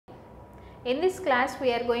In this class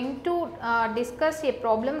we are going to discuss a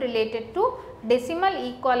problem related to decimal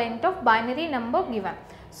equivalent of binary number given.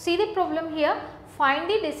 See the problem here. Find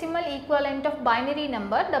the decimal equivalent of binary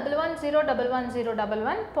number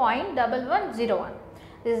 1101101.1101.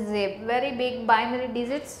 This is a very big binary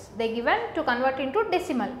digits they given to convert into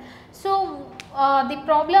decimal. So the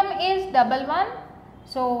problem is 11.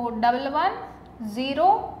 So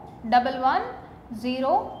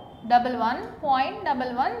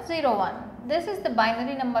 110111.1101. This is the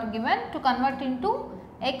binary number given to convert into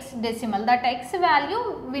x decimal. That x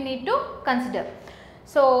value we need to consider.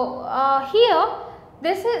 So here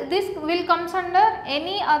this will comes under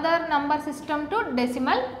any other number system to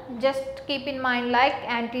decimal. Just keep in mind, like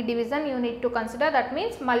anti-division you need to consider, that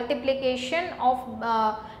means multiplication of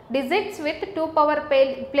digits with 2 power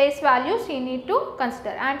place values you need to consider.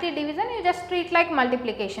 Anti-division you just treat like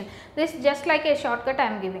multiplication. This is just like a shortcut I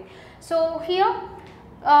am giving. So here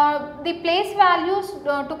the place values,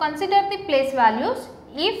 to consider the place values,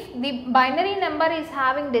 if the binary number is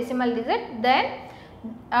having decimal digit, then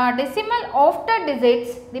decimal after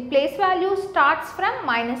digits the place value starts from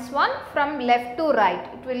 -1 from left to right.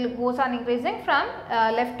 It will goes on increasing from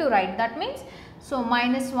left to right. That means, so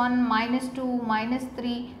 -1, -2,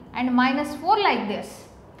 -3 and -4 like this.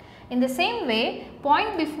 In the same way,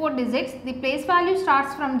 point before digits the place value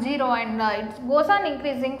starts from 0 and it goes on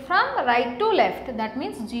increasing from right to left. That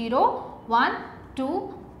means 0, 1,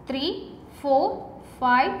 2, 3, 4,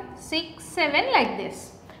 5, 6, 7 like this.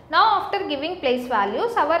 Now after giving place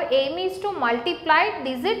values, our aim is to multiply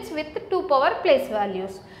digits with 2 power place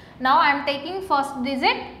values. Now I am taking first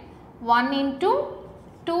digit 1 into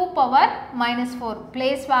 2 power -4.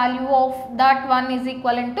 Place value of that one is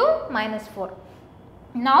equivalent to -4.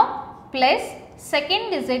 Now place second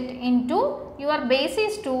digit into your base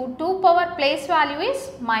is 2 power place value is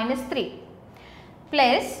 -3.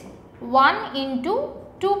 Place 1 into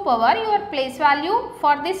 2 power, your place value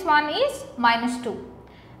for this one is -2.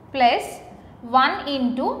 Plus 1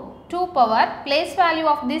 into 2 power place value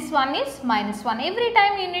of this one is -1. Every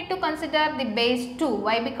time you need to consider the base 2.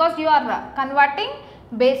 Why? Because you are converting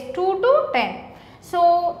base 2 to 10. So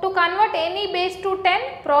to convert any base to 10,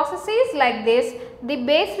 process is like this. The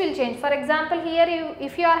base will change. For example, here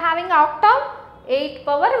if you are having octal, 8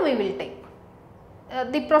 power we will take.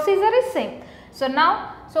 The procedure is same. So now,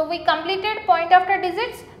 so we completed point after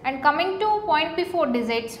digits, and coming to point before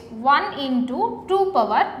digits, 1 into 2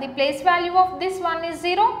 power, the place value of this one is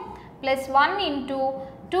 0, plus 1 into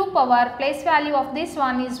 2 power place value of this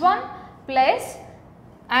one is 1, plus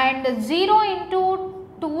and 0 into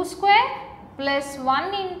 2 square plus 1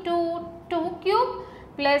 into 2 cube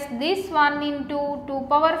plus this 1 into 2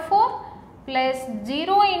 power 4 plus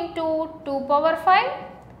 0 into 2 power 5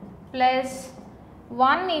 plus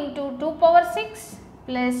 1 into 2 power 6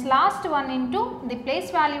 plus last one into the place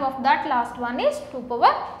value of that last one is 2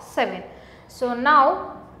 power 7. So now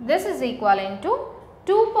this is equivalent to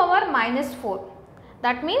 2 power -4,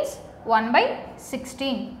 that means 1 by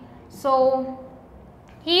 16. So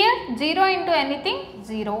here 0 into anything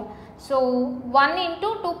 0. So 1 into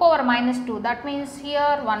 2 power -2, that means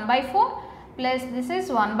here 1 by 4 plus this is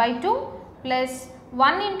 1 by 2 plus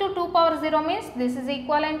 1 into 2 power 0 means this is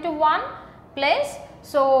equivalent to 1 plus,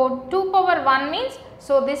 so 2 power 1 means,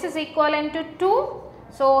 so this is equivalent to 2.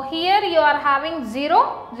 So here you are having 0,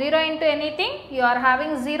 0 into anything you are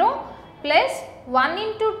having 0 plus 1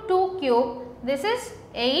 into 2 cube, this is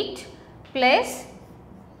 8 plus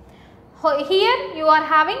here you are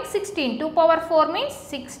having 16, 2 power 4 means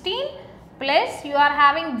 16 plus you are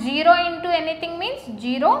having 0 into anything means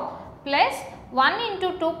 0 plus 1 into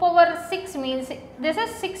 2 power 6 means this is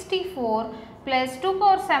 64 plus 2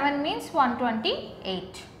 power 7 means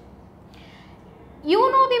 128. You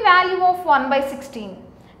know the value of 1 by 16.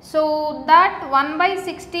 So that 1 by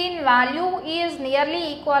 16 value is nearly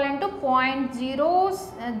equivalent to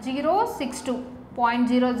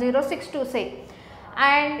 0.0062 say,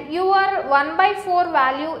 and your 1 by 4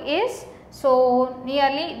 value is, so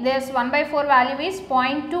nearly this 1 by 4 value is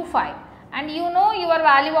 0.25, and you know your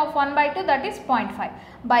value of 1 by 2, that is 0.5.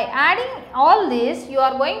 By adding all this you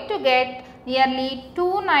are going to get nearly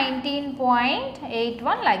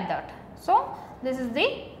 219.81 like that. So this is the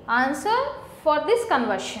answer for this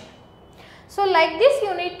conversion. So like this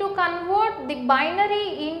you need to convert the binary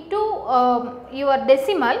into your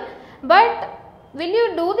decimal, but Will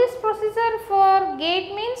you do this procedure for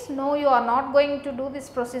gate means? No, you are not going to do this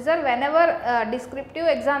procedure. Whenever descriptive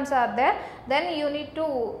exams are there, then you need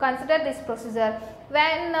to consider this procedure.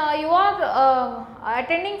 When you are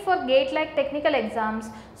attending for gate like technical exams,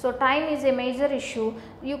 so time is a major issue.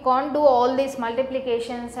 You can't do all these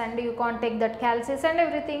multiplications and you can't take that calculus and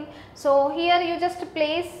everything. So here you just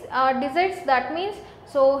place digits, that means,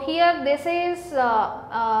 so here this is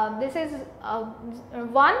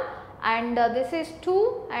 1 and this is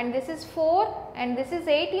 2 and this is 4 and this is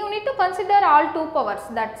 8. You need to consider all 2 powers,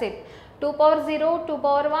 that is it. 2 power 0, 2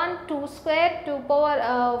 power 1, 2 square, 2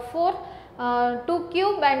 power 4, 2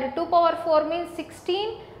 cube and 2 power 4 means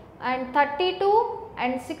 16 and 32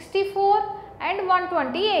 and 64 and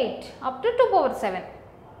 128 up to 2 power 7,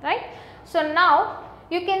 right. So now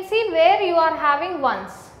you can see where you are having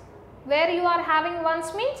ones. Where you are having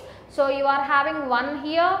ones means, so you are having 1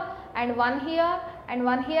 here and 1 here and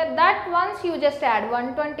 1 here, that once you just add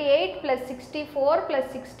 128 plus 64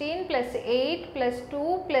 plus 16 plus 8 plus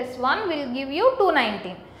 2 plus 1 will give you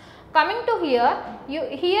 219. Coming to here you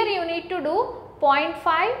need to do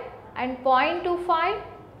 0.5 and 0.25,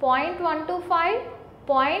 0.125,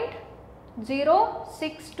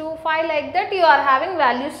 0.0625, like that you are having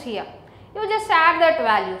values here. You just add that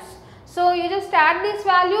values. So you just add these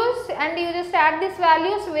values and you just add these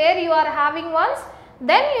values where you are having ones,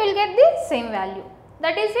 then you will get the same value.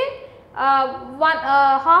 That is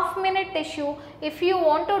a half minute issue. If you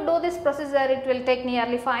want to do this procedure, it will take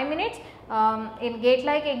nearly 5 minutes. In gate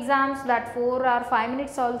like exams, that 4 or 5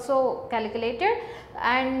 minutes also calculated,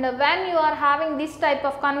 and when you are having this type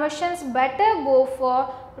of conversions, better go for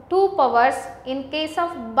 2 powers in case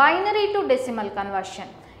of binary to decimal conversion.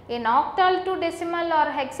 In octal to decimal or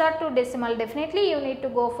hexa to decimal, definitely you need to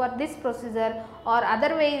go for this procedure, or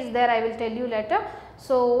other way is there, I will tell you later.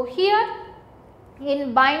 So here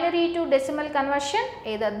in binary to decimal conversion,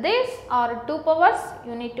 either this or 2 powers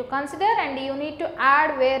you need to consider, and you need to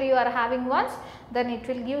add where you are having ones, then it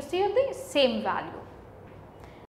will give you the same value.